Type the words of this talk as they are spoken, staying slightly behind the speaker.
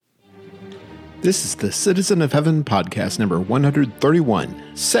This is the Citizen of Heaven podcast number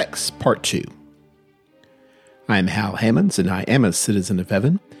 131, Sex, Part 2. I'm Hal Hammons, and I am a citizen of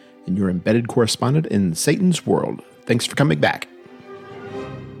heaven, and your embedded correspondent in Satan's world. Thanks for coming back.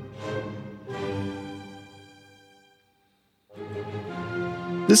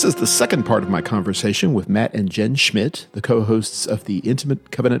 This is the second part of my conversation with Matt and Jen Schmidt, the co-hosts of the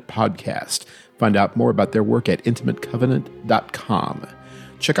Intimate Covenant podcast. Find out more about their work at intimatecovenant.com.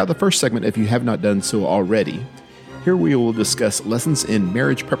 Check out the first segment if you have not done so already. Here we will discuss lessons in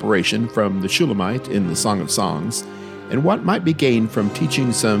marriage preparation from the Shulamite in the Song of Songs, and what might be gained from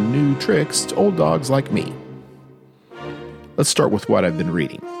teaching some new tricks to old dogs like me. Let's start with what I've been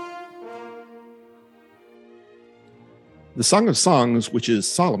reading. The Song of Songs, which is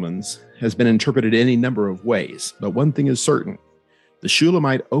Solomon's, has been interpreted any number of ways, but one thing is certain. The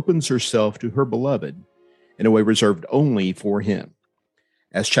Shulamite opens herself to her beloved in a way reserved only for him.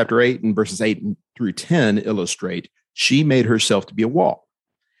 As chapter 8 and verses 8 through 10 illustrate, she made herself to be a wall.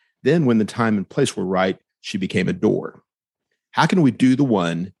 Then when the time and place were right, she became a door. How can we do the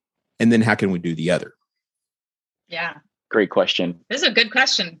one, and then how can we do the other? Yeah. Great question. This is a good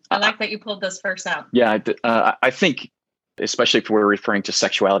question. I like that you pulled this verse out. Yeah, I think, especially if we're referring to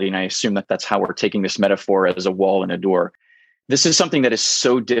sexuality, and I assume that that's how we're taking this metaphor as a wall and a door. This is something that is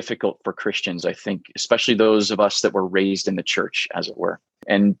so difficult for Christians, I think, especially those of us that were raised in the church, as it were.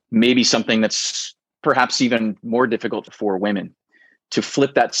 And maybe something that's perhaps even more difficult for women to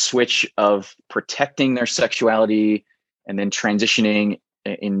flip that switch of protecting their sexuality and then transitioning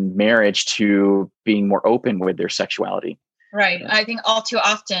in marriage to being more open with their sexuality. Right. I think all too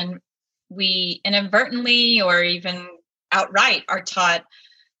often we inadvertently or even outright are taught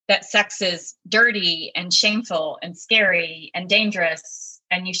that sex is dirty and shameful and scary and dangerous,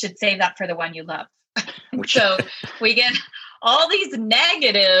 and you should save that for the one you love. So we get all these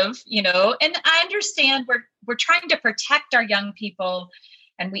negative, and I understand we're trying to protect our young people,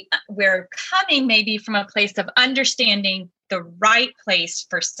 and we're coming maybe from a place of understanding the right place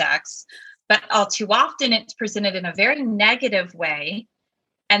for sex, but all too often it's presented in a very negative way.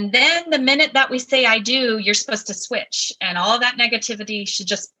 And then the minute that we say I do, you're supposed to switch, and all that negativity should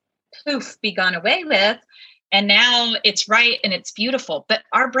just poof, be gone away with. And now it's right and it's beautiful, but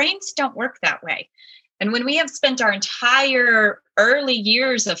our brains don't work that way. And when we have spent our entire early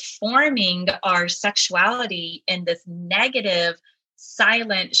years of forming our sexuality in this negative,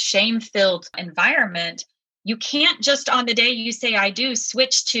 silent, shame-filled environment, you can't just on the day you say I do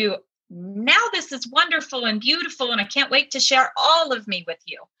switch to now this is wonderful and beautiful and I can't wait to share all of me with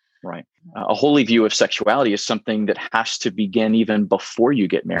you. Right. A holy view of sexuality is something that has to begin even before you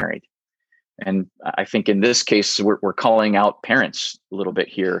get married. And I think in this case, we're calling out parents a little bit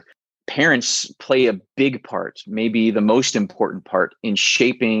here. Parents play a big part, maybe the most important part in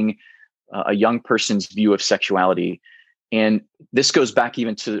shaping a young person's view of sexuality. And this goes back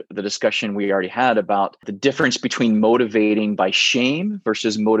even to the discussion we already had about the difference between motivating by shame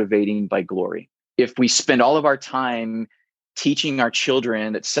versus motivating by glory. If we spend all of our time teaching our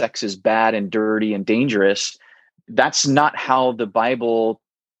children that sex is bad and dirty and dangerous, that's not how the Bible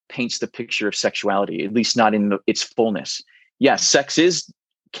paints the picture of sexuality, at least not in its fullness. Yes, sex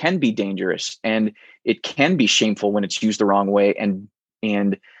can be dangerous and it can be shameful when it's used the wrong way,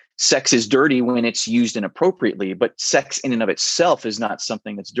 and sex is dirty when it's used inappropriately, but sex in and of itself is not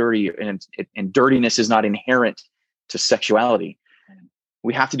something that's dirty, and dirtiness is not inherent to sexuality.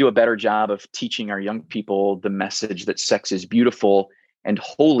 We have to do a better job of teaching our young people the message that sex is beautiful and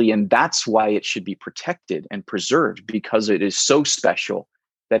holy, and that's why it should be protected and preserved, because it is so special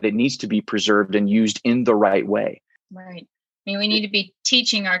that it needs to be preserved and used in the right way. Right. I mean, we need to be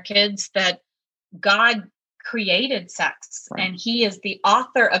teaching our kids that God created sex, right, and he is the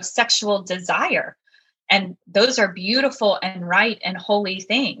author of sexual desire. And those are beautiful and right and holy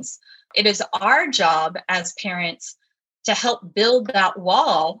things. It is our job as parents to help build that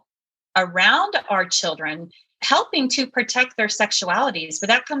wall around our children, helping to protect their sexualities. But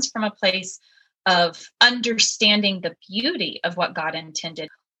that comes from a place of understanding the beauty of what God intended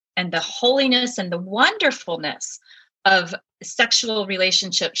and the holiness and the wonderfulness of sexual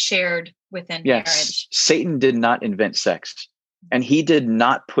relationships shared within marriage. Satan did not invent sex, and he did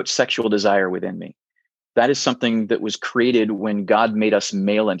not put sexual desire within me. That is something that was created when God made us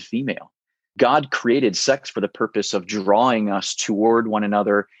male and female. God created sex for the purpose of drawing us toward one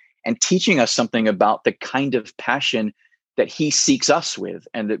another and teaching us something about the kind of passion that he seeks us with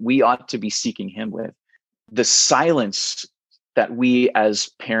and that we ought to be seeking him with. The silence that we as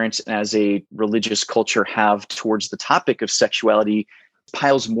parents and as a religious culture have towards the topic of sexuality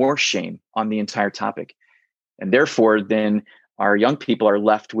piles more shame on the entire topic. And therefore, then Our young people are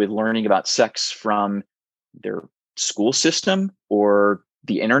left with learning about sex from their school system or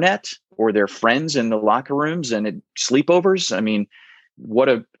the internet or their friends in the locker rooms and at sleepovers. I mean, what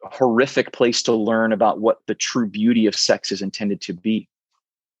a horrific place to learn about what the true beauty of sex is intended to be.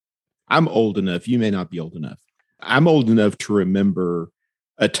 I'm old enough. You may not be old enough. I'm old enough to remember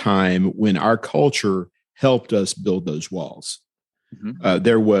a time when our culture helped us build those walls.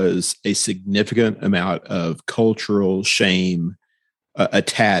 There was a significant amount of cultural shame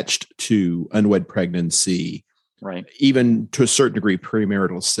attached to unwed pregnancy, right? Even to a certain degree,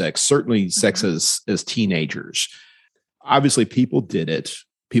 premarital sex, certainly sex as teenagers. Obviously, people did it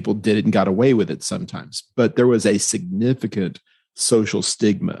and got away with it sometimes, but there was a significant social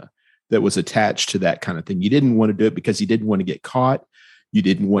stigma that was attached to that kind of thing. You didn't want to do it because you didn't want to get caught. You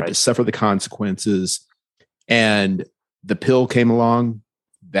didn't want to suffer the consequences. And the pill came along,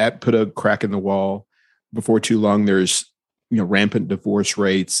 that put a crack in the wall. Before too long, there's rampant divorce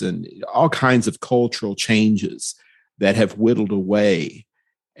rates and all kinds of cultural changes that have whittled away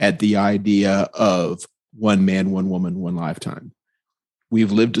at the idea of one man, one woman, one lifetime.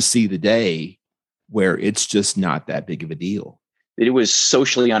 We've lived to see the day where it's just not that big of a deal. It was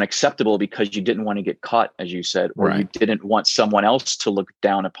socially unacceptable because you didn't want to get caught, as you said, or you didn't want someone else to look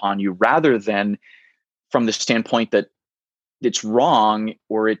down upon you, rather than from the standpoint that it's wrong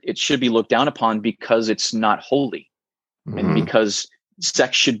or it should be looked down upon because it's not holy and because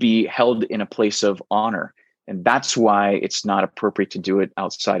sex should be held in a place of honor. And that's why it's not appropriate to do it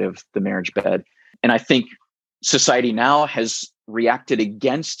outside of the marriage bed. And I think society now has reacted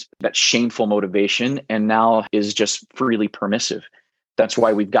against that shameful motivation and now is just freely permissive. That's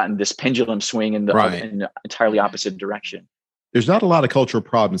why we've gotten this pendulum swing in the entirely opposite direction. There's not a lot of cultural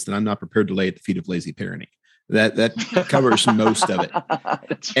problems that I'm not prepared to lay at the feet of lazy parenting. That covers most of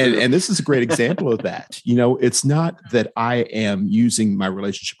it. And this is a great example of that. It's not that I am using my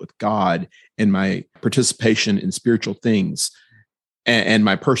relationship with God and my participation in spiritual things and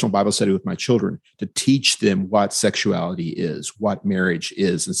my personal Bible study with my children to teach them what sexuality is, what marriage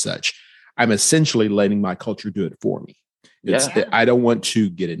is and such. I'm essentially letting my culture do it for me. I don't want to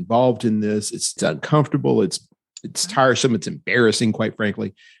get involved in this. It's uncomfortable. It's tiresome. It's embarrassing, quite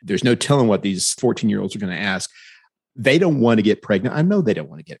frankly. There's no telling what these 14-year-olds are going to ask. They don't want to get pregnant. I know they don't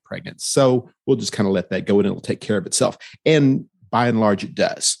want to get pregnant. So we'll just kind of let that go and it'll take care of itself. And by and large, it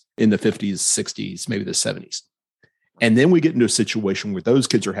does in the 50s, 60s, maybe the 70s. And then we get into a situation where those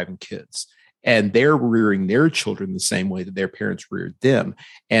kids are having kids and they're rearing their children the same way that their parents reared them.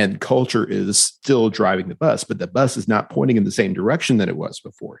 And culture is still driving the bus, but the bus is not pointing in the same direction that it was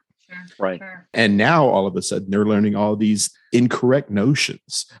before. Right. And now all of a sudden they're learning all these incorrect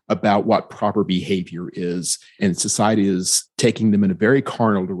notions about what proper behavior is. And society is taking them in a very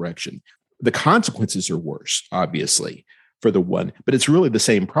carnal direction. The consequences are worse, obviously, for the one, but it's really the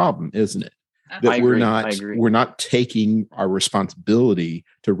same problem, isn't it? That we're not taking our responsibility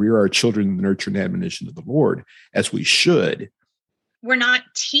to rear our children in the nurture and admonition of the Lord as we should. We're not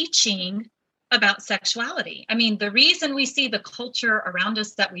teaching about sexuality. I mean, the reason we see the culture around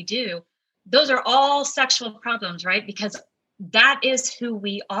us that we do, those are all sexual problems, right? Because that is who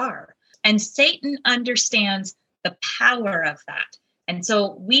we are. And Satan understands the power of that. And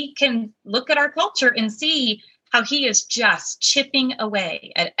so we can look at our culture and see how he is just chipping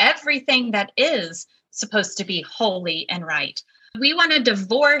away at everything that is supposed to be holy and right. We want to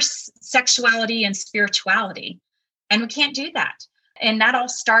divorce sexuality and spirituality, and we can't do that. And that all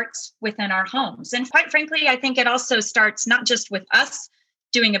starts within our homes. And quite frankly, I think it also starts not just with us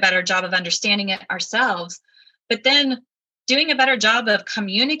doing a better job of understanding it ourselves, but then doing a better job of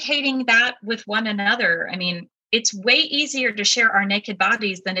communicating that with one another. I mean, it's way easier to share our naked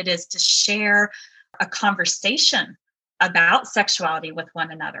bodies than it is to share a conversation about sexuality with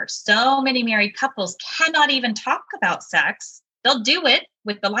one another. So many married couples cannot even talk about sex. They'll do it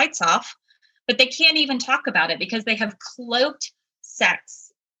with the lights off, but they can't even talk about it because they have cloaked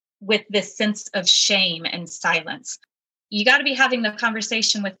sex with this sense of shame and silence. You got to be having the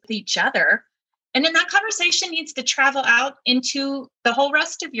conversation with each other. And then that conversation needs to travel out into the whole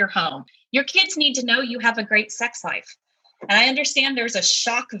rest of your home. Your kids need to know you have a great sex life. And I understand there's a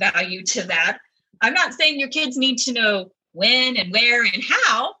shock value to that. I'm not saying your kids need to know when and where and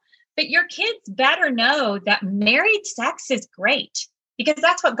how, but your kids better know that married sex is great because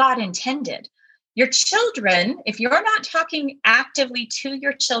that's what God intended. Your children, if you're not talking actively to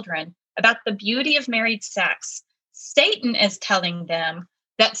your children about the beauty of married sex, Satan is telling them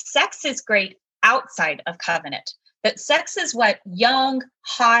that sex is great outside of covenant, that sex is what young,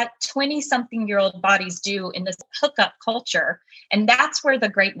 hot, 20-something-year-old bodies do in this hookup culture. And that's where the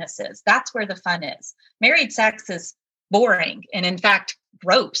greatness is. That's where the fun is. Married sex is boring and in fact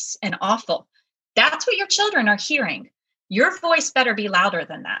gross and awful. That's what your children are hearing. Your voice better be louder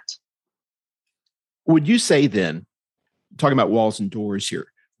than that. Would you say then, talking about walls and doors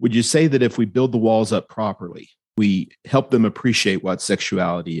here, would you say that if we build the walls up properly, we help them appreciate what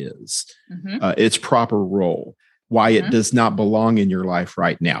sexuality is, its proper role, why it does not belong in your life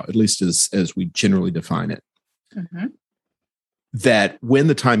right now, at least as we generally define it, that when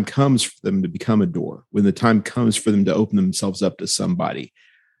the time comes for them to become a door, when the time comes for them to open themselves up to somebody,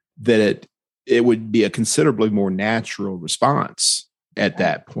 that it would be a considerably more natural response at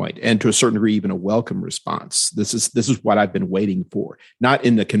that point, and to a certain degree, even a welcome response. This is what I've been waiting for, not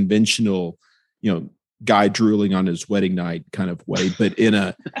in the conventional, guy drooling on his wedding night kind of way, but in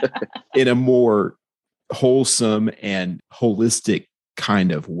a more wholesome and holistic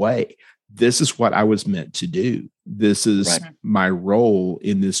kind of way. This is what I was meant to do. This is my role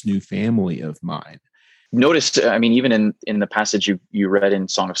in this new family of mine. Notice, even in the passage you read in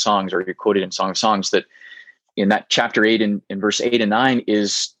Song of Songs, or you quoted in Song of Songs, that in that chapter 8 in verse 8 and 9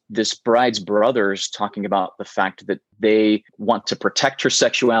 is this bride's brothers talking about the fact that they want to protect her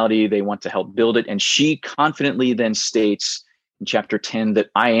sexuality. They want to help build it. And she confidently then states in chapter 10 that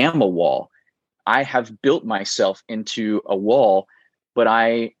I am a wall. I have built myself into a wall, but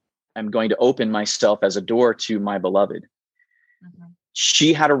I am going to open myself as a door to my beloved.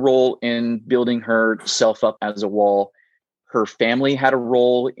 She had a role in building herself up as a wall. Her family had a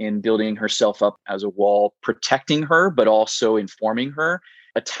role in building herself up as a wall, protecting her, but also informing her.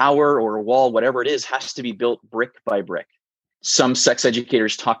 A tower or a wall, whatever it is, has to be built brick by brick. Some sex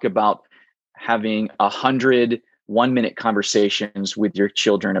educators talk about having 100 one-minute conversations with your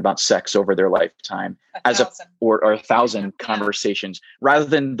children about sex over their lifetime, or 1,000 conversations, rather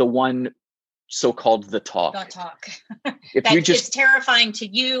than the one so-called the talk. The talk. It's terrifying to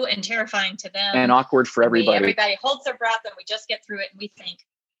you and terrifying to them. And awkward for everybody. Everybody holds their breath and we just get through it and we think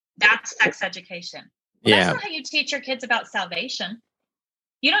that's sex education. Well, that's not how you teach your kids about salvation.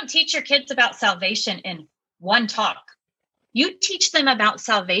 You don't teach your kids about salvation in one talk. You teach them about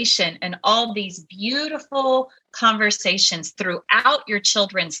salvation in all these beautiful conversations throughout your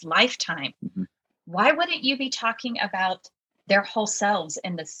children's lifetime. Why wouldn't you be talking about their whole selves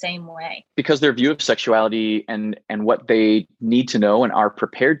in the same way? Because their view of sexuality and what they need to know and are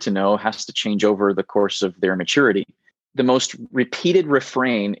prepared to know has to change over the course of their maturity. The most repeated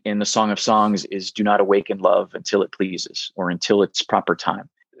refrain in the Song of Songs is do not awaken love until it pleases, or until its proper time.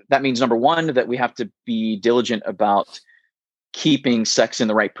 That means, number one, that we have to be diligent about keeping sex in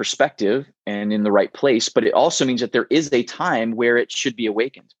the right perspective and in the right place. But it also means that there is a time where it should be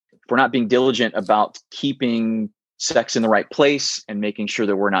awakened. If we're not being diligent about keeping sex in the right place and making sure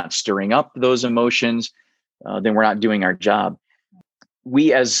that we're not stirring up those emotions, then we're not doing our job.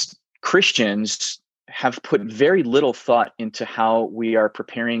 We as Christians have put very little thought into how we are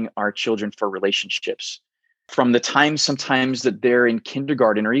preparing our children for relationships. From the time sometimes that they're in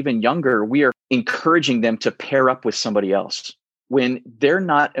kindergarten or even younger, we are encouraging them to pair up with somebody else when they're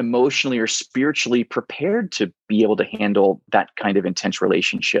not emotionally or spiritually prepared to be able to handle that kind of intense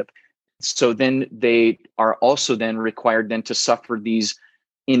relationship. So then they are also then required then to suffer these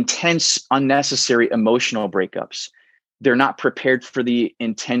intense, unnecessary emotional breakups. They're not prepared for the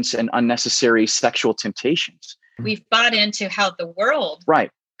intense and unnecessary sexual temptations. We've bought into how the world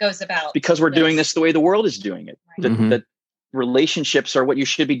goes about. Because we're doing this the way the world is doing it. That relationships are what you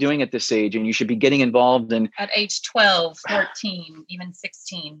should be doing at this age, and you should be getting involved in at age 12, 14, even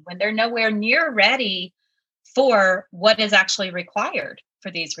 16, when they're nowhere near ready for what is actually required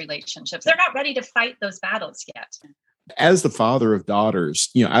for these relationships. They're not ready to fight those battles yet. As the father of daughters,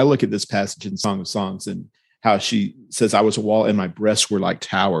 I look at this passage in Song of Songs and how she says, I was a wall and my breasts were like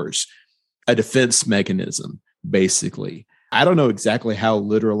towers, a defense mechanism, basically. I don't know exactly how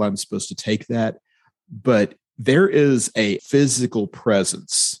literal I'm supposed to take that, but there is a physical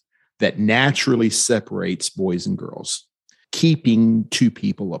presence that naturally separates boys and girls, keeping two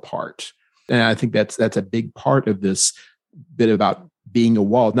people apart. And I think that's a big part of this bit about being a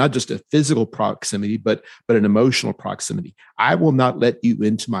wall, not just a physical proximity, but an emotional proximity. I will not let you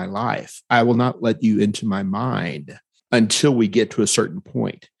into my life. I will not let you into my mind until we get to a certain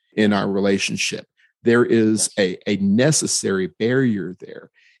point in our relationship. There is a necessary barrier there.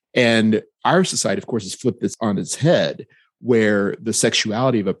 And our society, of course, has flipped this on its head, where the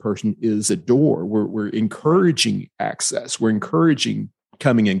sexuality of a person is a door. We're encouraging access. We're encouraging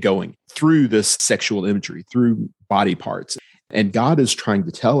coming and going through this sexual imagery, through body parts. And God is trying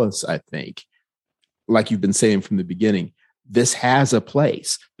to tell us, I think, like you've been saying from the beginning, this has a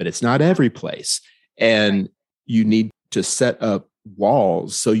place, but it's not every place. And you need to set up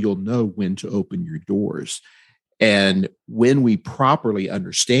walls so you'll know when to open your doors. And when we properly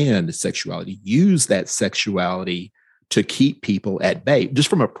understand sexuality, use that sexuality to keep people at bay, just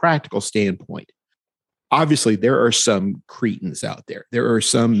from a practical standpoint. Obviously, there are some cretins out there. There are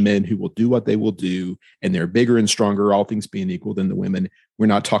some men who will do what they will do, and they're bigger and stronger, all things being equal, than the women. We're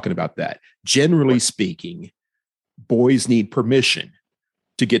not talking about that. Generally speaking, boys need permission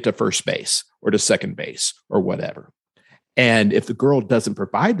to get to first base or to second base or whatever. And if the girl doesn't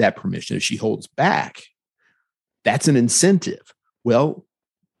provide that permission, if she holds back, that's an incentive. Well,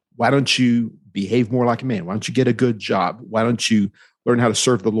 why don't you behave more like a man? Why don't you get a good job? Why don't you learn how to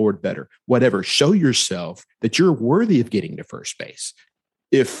serve the Lord better? Whatever. Show yourself that you're worthy of getting to first base.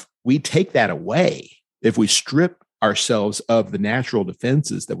 If we take that away, if we strip ourselves of the natural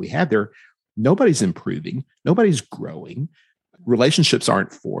defenses that we have there, nobody's improving, nobody's growing, relationships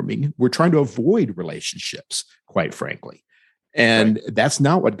aren't forming. We're trying to avoid relationships, quite frankly. And that's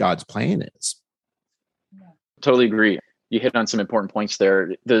not what God's plan is. Totally agree. You hit on some important points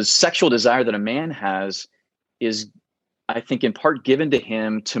there. The sexual desire that a man has is, I think, in part given to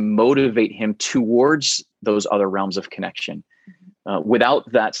him to motivate him towards those other realms of connection.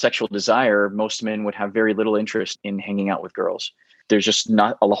 Without that sexual desire, most men would have very little interest in hanging out with girls. There's just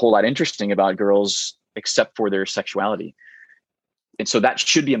not a whole lot interesting about girls except for their sexuality. And so that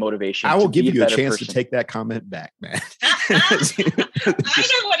should be a motivation. I will give you a chance to take that comment back, man. I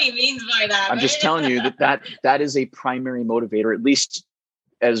know what he means by that. I'm just telling you that is a primary motivator, at least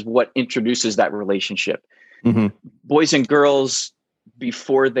as what introduces that relationship. Mm-hmm. Boys and girls,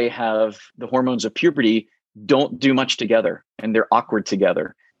 before they have the hormones of puberty, don't do much together, and they're awkward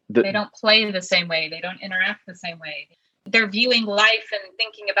together. They don't play the same way. They don't interact the same way. They're viewing life and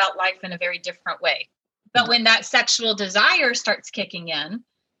thinking about life in a very different way. But when that sexual desire starts kicking in,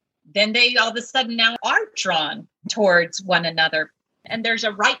 then they all of a sudden now are drawn towards one another. And there's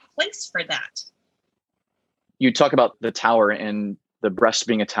a right place for that. You talk about the tower, and the breast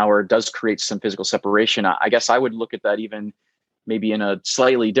being a tower does create some physical separation. I guess I would look at that even maybe in a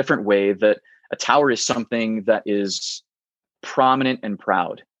slightly different way, that a tower is something that is prominent and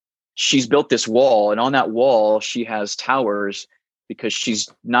proud. She's built this wall, and on that wall, she has towers because she's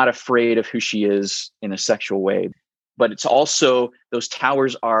not afraid of who she is in a sexual way. But it's also, those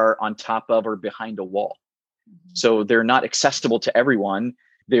towers are on top of or behind a wall. So they're not accessible to everyone.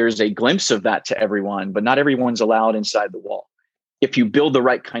 There's a glimpse of that to everyone, but not everyone's allowed inside the wall. If you build the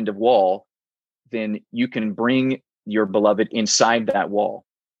right kind of wall, then you can bring your beloved inside that wall.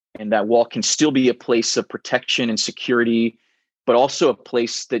 And that wall can still be a place of protection and security, but also a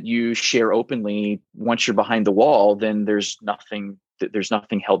place that you share openly. Once you're behind the wall, then there's nothing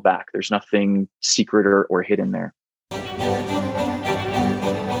held back. There's nothing secret or hidden there.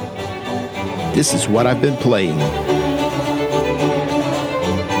 This is what I've been playing.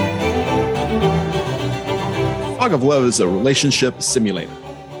 Fog of Love is a relationship simulator.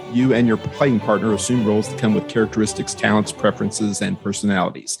 You and your playing partner assume roles that come with characteristics, talents, preferences, and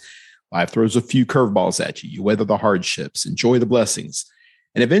personalities. Life throws a few curveballs at you. You weather the hardships, enjoy the blessings,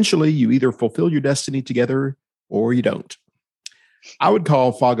 and eventually you either fulfill your destiny together or you don't. I would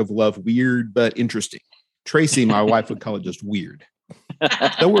call Fog of Love weird but interesting. Tracy, my wife, would call it just weird.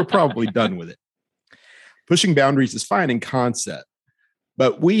 Though we're probably done with it. Pushing boundaries is fine in concept,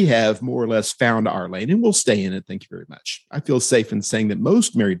 but we have more or less found our lane, and we'll stay in it. Thank you very much. I feel safe in saying that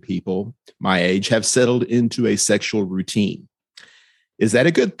most married people my age have settled into a sexual routine. Is that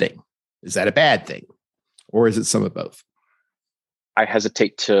a good thing? Is that a bad thing? Or is it some of both? I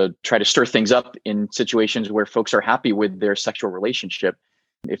hesitate to try to stir things up in situations where folks are happy with their sexual relationship.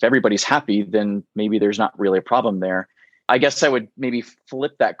 If everybody's happy, then maybe there's not really a problem there. I guess I would maybe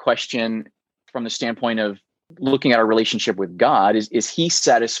flip that question from the standpoint of looking at our relationship with God. Is he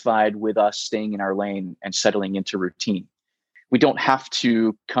satisfied with us staying in our lane and settling into routine? We don't have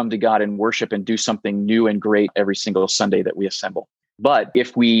to come to God and worship and do something new and great every single Sunday that we assemble. But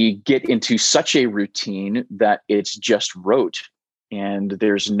if we get into such a routine that it's just rote and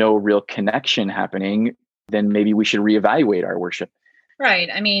there's no real connection happening, then maybe we should reevaluate our worship. Right.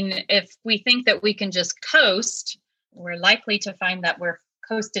 I mean, if we think that we can just coast, we're likely to find that we're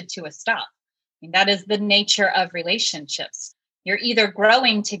coasted to a stop. I mean, that is the nature of relationships. You're either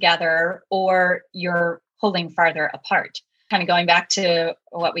growing together or you're pulling farther apart. Kind of going back to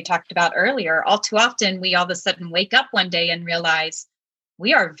what we talked about earlier, all too often we all of a sudden wake up one day and realize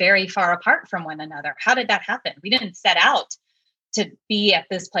we are very far apart from one another. How did that happen? We didn't set out to be at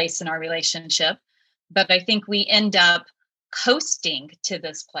this place in our relationship, but I think we end up coasting to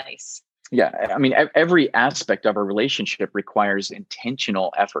this place. Yeah. I mean, every aspect of a relationship requires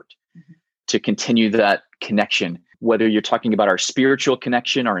intentional effort to continue that connection, whether you're talking about our spiritual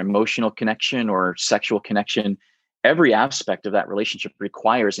connection, our emotional connection, or sexual connection. every aspect of that relationship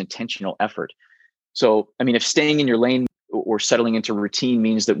requires intentional effort. So, I mean, if staying in your lane or settling into routine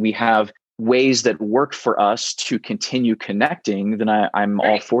means that we have ways that work for us to continue connecting, then I'm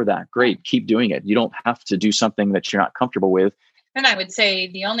all for that. Great. Keep doing it. You don't have to do something that you're not comfortable with. And I would say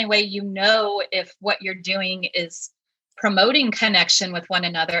the only way you know if what you're doing is promoting connection with one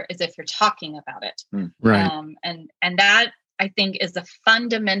another is if you're talking about it. Right. And that, I think, is the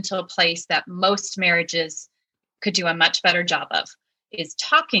fundamental place that most marriages could do a much better job of, is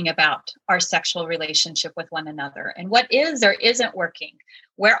talking about our sexual relationship with one another and what is or isn't working.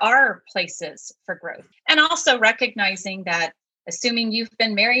 Where are places for growth? And also recognizing that, assuming you've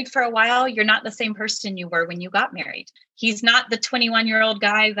been married for a while, you're not the same person you were when you got married. He's not the 21-year-old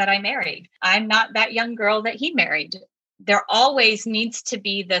guy that I married. I'm not that young girl that he married. There always needs to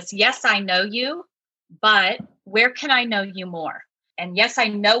be this, yes, I know you, but where can I know you more? And yes, I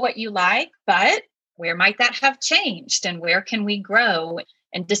know what you like, but where might that have changed? And where can we grow?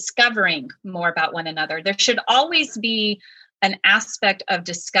 And discovering more about one another. There should always be an aspect of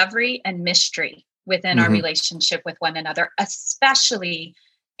discovery and mystery within our relationship with one another, especially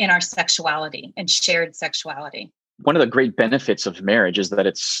in our sexuality and shared sexuality. One of the great benefits of marriage is that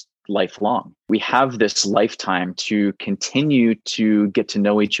it's lifelong. We have this lifetime to continue to get to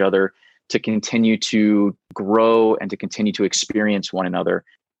know each other, to continue to grow, and to continue to experience one another.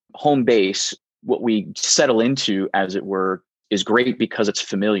 Home base, what we settle into, as it were, is great because it's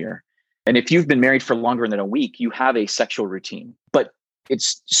familiar. And if you've been married for longer than a week, you have a sexual routine. But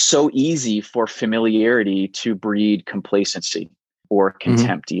it's so easy for familiarity to breed complacency or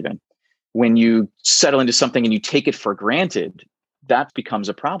contempt even. When you settle into something and you take it for granted, that becomes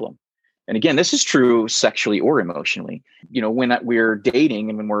a problem. And again, this is true sexually or emotionally. You know, when we're dating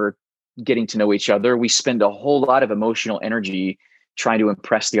and when we're getting to know each other, we spend a whole lot of emotional energy trying to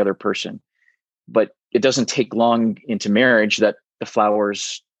impress the other person. But it doesn't take long into marriage that the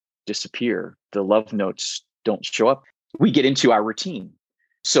flowers disappear. The love notes don't show up. We get into our routine.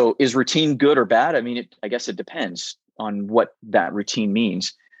 So is routine good or bad? I mean, I guess it depends on what that routine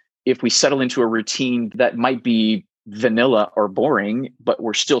means. If we settle into a routine that might be vanilla or boring, but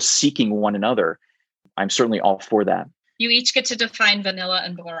we're still seeking one another, I'm certainly all for that. You each get to define vanilla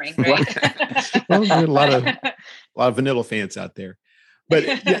and boring, right? Well, there are a lot of vanilla fans out there. But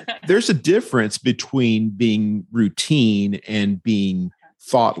yeah, there's a difference between being routine and being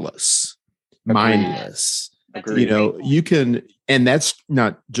thoughtless, mindless. Agreed. You know, you can, and that's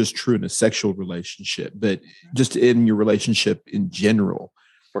not just true in a sexual relationship, but just in your relationship in general.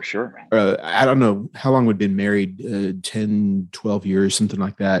 For sure. I don't know how long we'd been married, 10, 12 years, something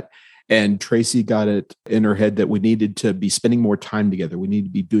like that. And Tracy got it in her head that we needed to be spending more time together. We need to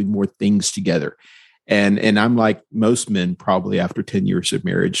be doing more things together. And I'm like most men, probably after 10 years of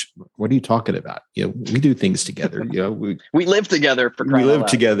marriage, what are you talking about? You know, we do things together. You know, we live together. We live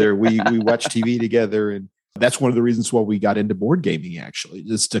together. We watch TV together. And that's one of the reasons why we got into board gaming, actually,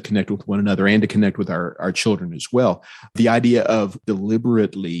 just to connect with one another and to connect with our children as well. The idea of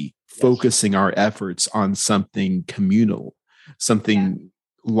deliberately focusing our efforts on something communal, something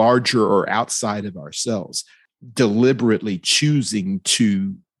larger or outside of ourselves, deliberately choosing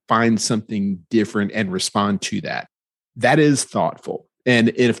to find something different and respond to that. That is thoughtful.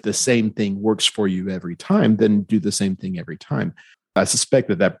 And if the same thing works for you every time, then do the same thing every time. I suspect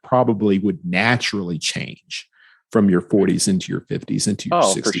that probably would naturally change from your 40s into your 50s, into your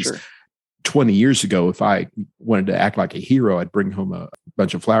 60s. For sure. 20 years ago, if I wanted to act like a hero, I'd bring home a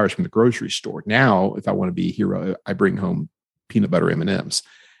bunch of flowers from the grocery store. Now, if I want to be a hero, I bring home peanut butter M&Ms.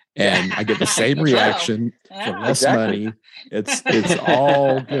 And I get the same reaction for less money. It's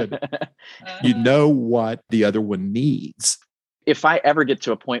all good. You know what the other one needs. If I ever get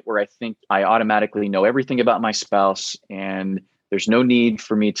to a point where I think I automatically know everything about my spouse and there's no need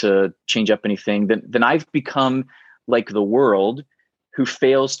for me to change up anything, then I've become like the world who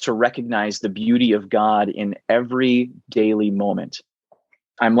fails to recognize the beauty of God in every daily moment.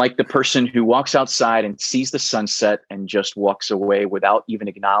 I'm like the person who walks outside and sees the sunset and just walks away without even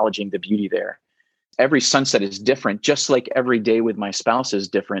acknowledging the beauty there. Every sunset is different, just like every day with my spouse is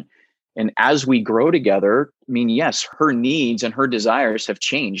different. And as we grow together, I mean, yes, her needs and her desires have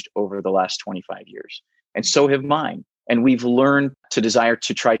changed over the last 25 years. And so have mine. And we've learned to desire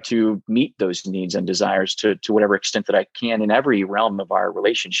to try to meet those needs and desires to whatever extent that I can in every realm of our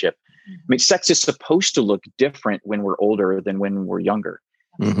relationship. I mean, sex is supposed to look different when we're older than when we're younger.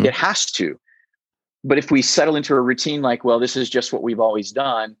 Mm-hmm. It has to. But if we settle into a routine like, well, this is just what we've always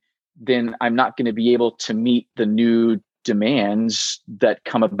done, then I'm not going to be able to meet the new demands that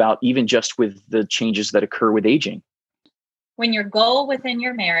come about even just with the changes that occur with aging. When your goal within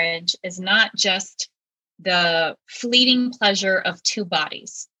your marriage is not just the fleeting pleasure of two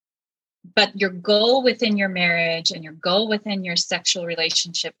bodies. But your goal within your marriage and your goal within your sexual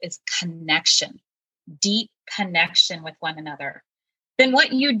relationship is connection, deep connection with one another. Then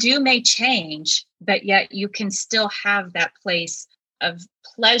what you do may change, but yet you can still have that place of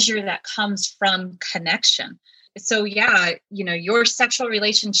pleasure that comes from connection. So yeah, your sexual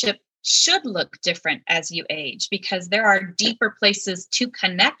relationship should look different as you age, because there are deeper places to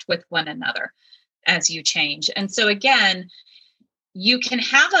connect with one another as you change. And so again, you can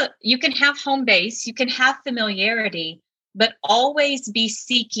have home base, you can have familiarity, but always be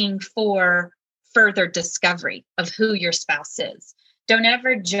seeking for further discovery of who your spouse is. Don't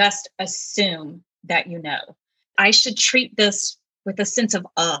ever just assume that you know. I should treat this with a sense of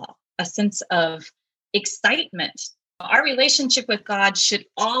awe, a sense of excitement. Our relationship with God should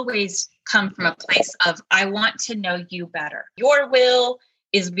always come from a place of, I want to know you better. Your will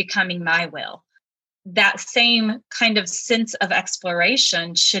is becoming my will. That same kind of sense of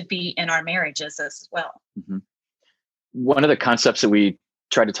exploration should be in our marriages as well. Mm-hmm. One of the concepts that we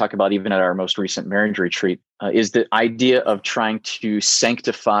tried to talk about even at our most recent marriage retreat is the idea of trying to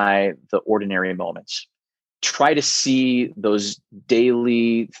sanctify the ordinary moments. Try to see those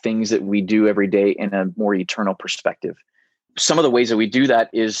daily things that we do every day in a more eternal perspective. Some of the ways that we do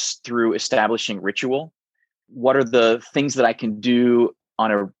that is through establishing ritual. What are the things that I can do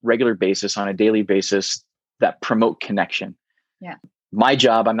on a regular basis, on a daily basis, that promote connection? Yeah. My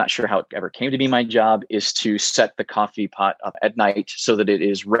job, I'm not sure how it ever came to be my job, is to set the coffee pot up at night so that it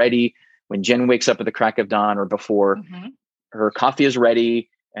is ready when Jen wakes up at the crack of dawn or before. Mm-hmm. Her coffee is ready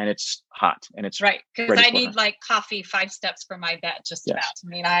and it's hot and it's right. Because I need like coffee 5 steps from my bed, just yes. about. I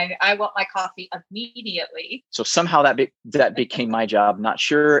mean, I want my coffee immediately. So somehow that became my job. Not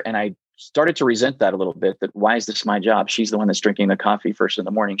sure, and I started to resent that a little bit. That why is this my job? She's the one that's drinking the coffee first in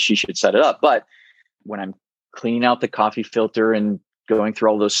the morning. She should set it up. But when I'm cleaning out the coffee filter and going through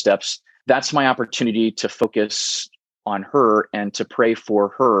all those steps, that's my opportunity to focus on her and to pray for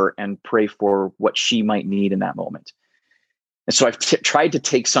her and pray for what she might need in that moment. And so I've tried to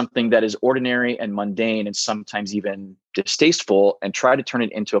take something that is ordinary and mundane and sometimes even distasteful and try to turn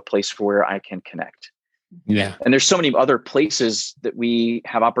it into a place where I can connect. Yeah. And there's so many other places that we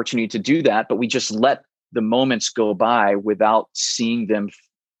have opportunity to do that, but we just let the moments go by without seeing them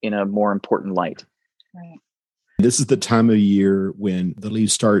in a more important light. Right. This is the time of year when the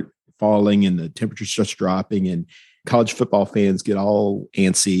leaves start falling and the temperature starts dropping, and college football fans get all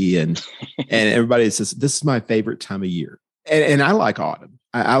antsy and everybody says, this is my favorite time of year. And I like autumn.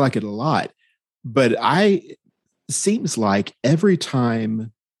 I like it a lot. But it seems like every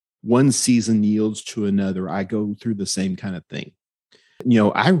time one season yields to another, I go through the same kind of thing.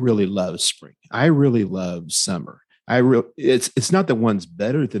 I really love spring. I really love summer. It's not that one's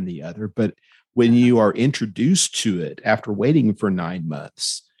better than the other, but when you are introduced to it after waiting for 9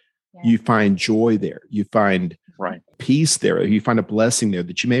 months, you find joy there. You find peace there. You find a blessing there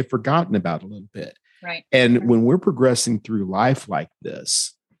that you may have forgotten about a little bit. Right. And when we're progressing through life like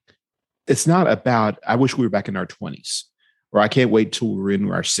this, it's not about, I wish we were back in our 20s, or I can't wait till we're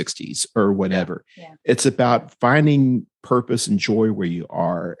in our 60s or whatever. Yeah. It's about finding purpose and joy where you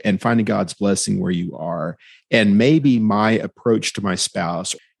are and finding God's blessing where you are. And maybe my approach to my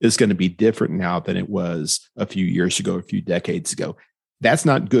spouse is going to be different now than it was a few years ago, a few decades ago. That's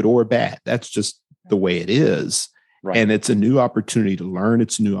not good or bad. That's just the way it is. Right. And it's a new opportunity to learn.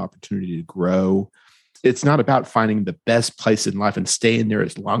 It's a new opportunity to grow. It's not about finding the best place in life and staying there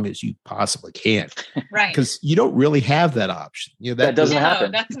as long as you possibly can. Right. Because you don't really have that option. That doesn't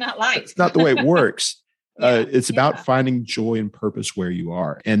happen. That's not life. It's not the way it works. It's about finding joy and purpose where you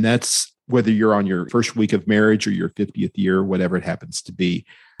are. And that's whether you're on your first week of marriage or your 50th year, whatever it happens to be.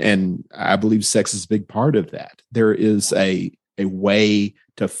 And I believe sex is a big part of that. There is a way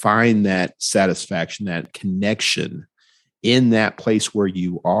to find that satisfaction, that connection in that place where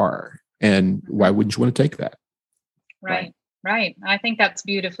you are. And why wouldn't you want to take that? Right. I think that's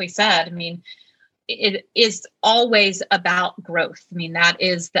beautifully said. I mean, it is always about growth. I mean, that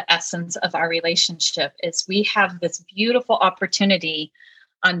is the essence of our relationship, is we have this beautiful opportunity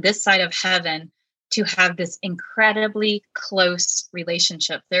on this side of heaven to have this incredibly close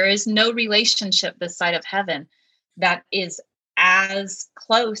relationship. There is no relationship this side of heaven that is as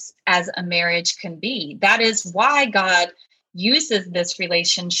close as a marriage can be. That is why God uses this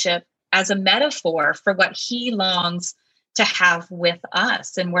relationship as a metaphor for what he longs to have with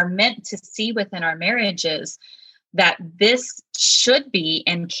us. And we're meant to see within our marriages that this should be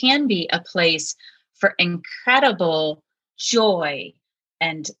and can be a place for incredible joy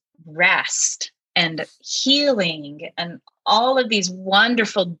and rest and healing and all of these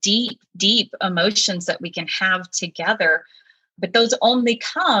wonderful, deep, deep emotions that we can have together. But those only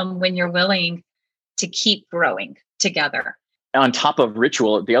come when you're willing to keep growing together. On top of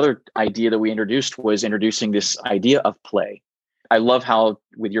ritual, the other idea that we introduced was introducing this idea of play. I love how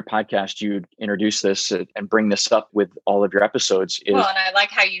with your podcast, you introduce this and bring this up with all of your episodes. Well, and I like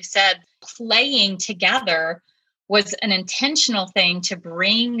how you said playing together was an intentional thing to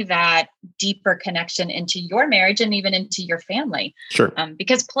bring that deeper connection into your marriage and even into your family. Sure.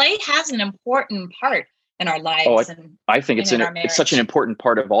 Because play has an important part in our lives. I think it's such an important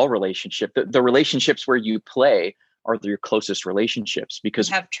part of all relationship. The relationships where you play are your closest relationships because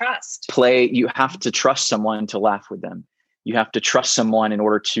you have trust. Play, you have to trust someone to laugh with them. You have to trust someone in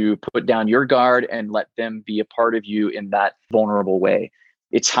order to put down your guard and let them be a part of you in that vulnerable way.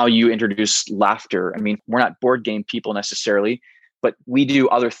 It's how you introduce laughter. I mean, we're not board game people necessarily, but we do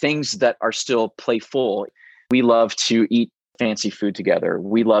other things that are still playful. We love to eat fancy food together.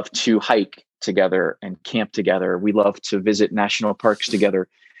 We love to hike together and camp together. We love to visit national parks together.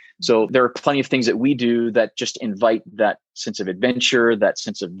 So there are plenty of things that we do that just invite that sense of adventure, that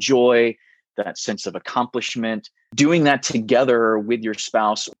sense of joy, that sense of accomplishment. Doing that together with your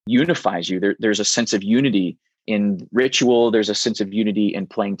spouse unifies you. There's a sense of unity in ritual. There's a sense of unity in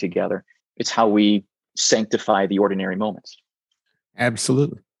playing together. It's how we sanctify the ordinary moments.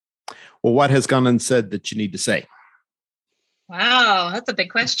 Absolutely. Well, what has gone unsaid that you need to say? Wow, that's a big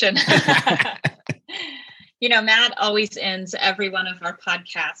question. Matt always ends every one of our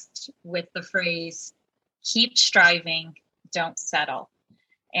podcasts with the phrase, keep striving, don't settle.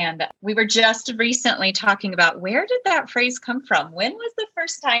 And we were just recently talking about where did that phrase come from? When was the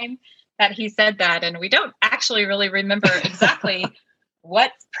first time that he said that? And we don't actually really remember exactly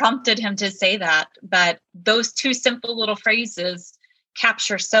what prompted him to say that. But those two simple little phrases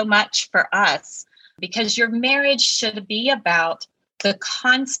capture so much for us because your marriage should be about the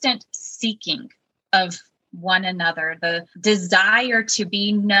constant seeking of one another, the desire to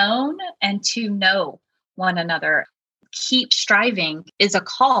be known and to know one another. Keep striving is a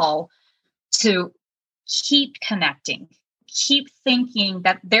call to keep connecting, keep thinking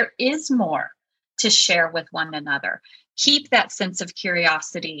that there is more to share with one another. Keep that sense of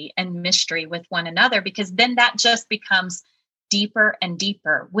curiosity and mystery with one another, because then that just becomes deeper and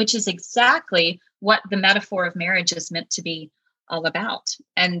deeper, which is exactly what the metaphor of marriage is meant to be all about.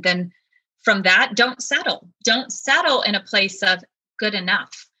 And then from that, don't settle. Don't settle in a place of good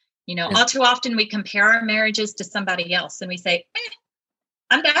enough. All too often we compare our marriages to somebody else and we say,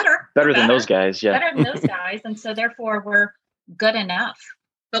 I'm better. Better than those guys. Yeah. Better than those guys. And so therefore we're good enough.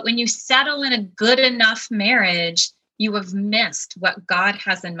 But when you settle in a good enough marriage, you have missed what God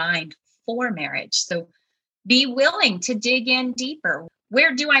has in mind for marriage. So be willing to dig in deeper.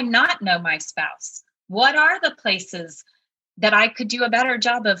 Where do I not know my spouse? What are the places that I could do a better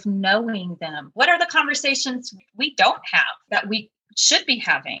job of knowing them? What are the conversations we don't have that we should be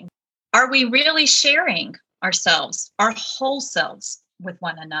having? Are we really sharing ourselves, our whole selves with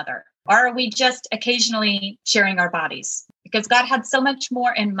one another? Or are we just occasionally sharing our bodies? Because God had so much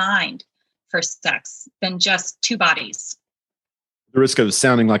more in mind for sex than just two bodies. The risk of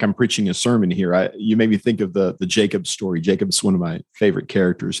sounding like I'm preaching a sermon here, you made me think of the Jacob story. Jacob's one of my favorite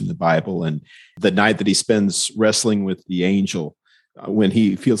characters in the Bible. And the night that he spends wrestling with the angel, when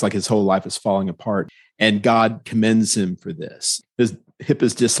he feels like his whole life is falling apart, and God commends him for this. His hip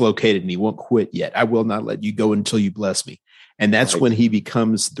is dislocated and he won't quit yet. I will not let you go until you bless me. And that's when he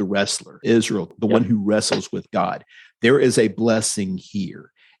becomes the wrestler, Israel, the one who wrestles with God. There is a blessing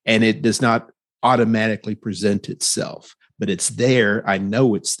here, and it does not automatically present itself, but it's there. I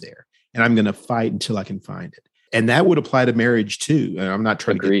know it's there, and I'm going to fight until I can find it. And that would apply to marriage too. And I'm not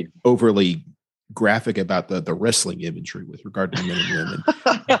trying to get overly graphic about the wrestling imagery with regard to men and women,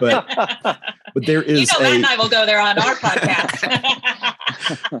 but there is Matt and I will go there on our podcast.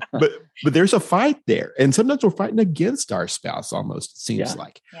 but there's a fight there, and sometimes we're fighting against our spouse. Almost, it seems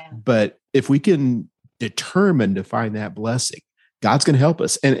like. Yeah. But if we can determine to find that blessing, God's going to help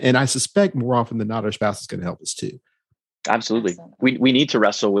us, and I suspect more often than not, our spouse is going to help us too. Absolutely. We need to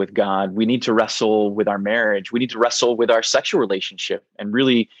wrestle with God. We need to wrestle with our marriage. We need to wrestle with our sexual relationship and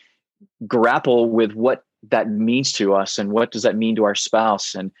really grapple with what that means to us and what does that mean to our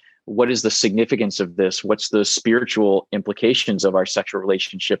spouse and what is the significance of this? What's the spiritual implications of our sexual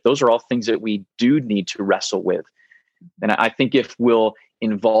relationship? Those are all things that we do need to wrestle with. And I think if we'll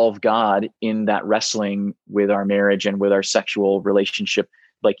involve God in that wrestling with our marriage and with our sexual relationship,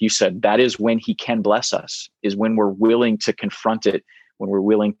 like you said, that is when he can bless us, is when we're willing to confront it, when we're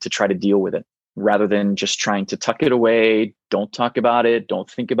willing to try to deal with it, rather than just trying to tuck it away. Don't talk about it. Don't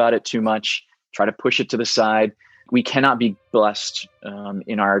think about it too much. Try to push it to the side. we cannot be blessed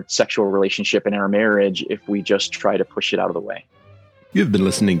in our sexual relationship and our marriage if we just try to push it out of the way. You've been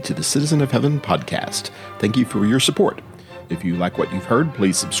listening to the Citizen of Heaven podcast. Thank you for your support. If you like what you've heard,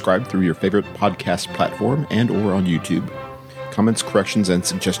 please subscribe through your favorite podcast platform and or on YouTube. Comments, corrections, and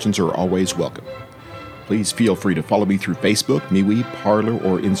suggestions are always welcome. Please feel free to follow me through Facebook, MeWe, Parler,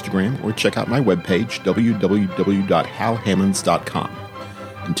 or Instagram, or check out my webpage, www.halhammonds.com.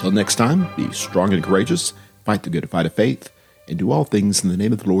 Until next time, be strong and courageous, fight the good fight of faith, and do all things in the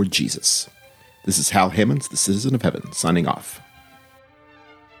name of the Lord Jesus. This is Hal Hammonds, the Citizen of Heaven, signing off.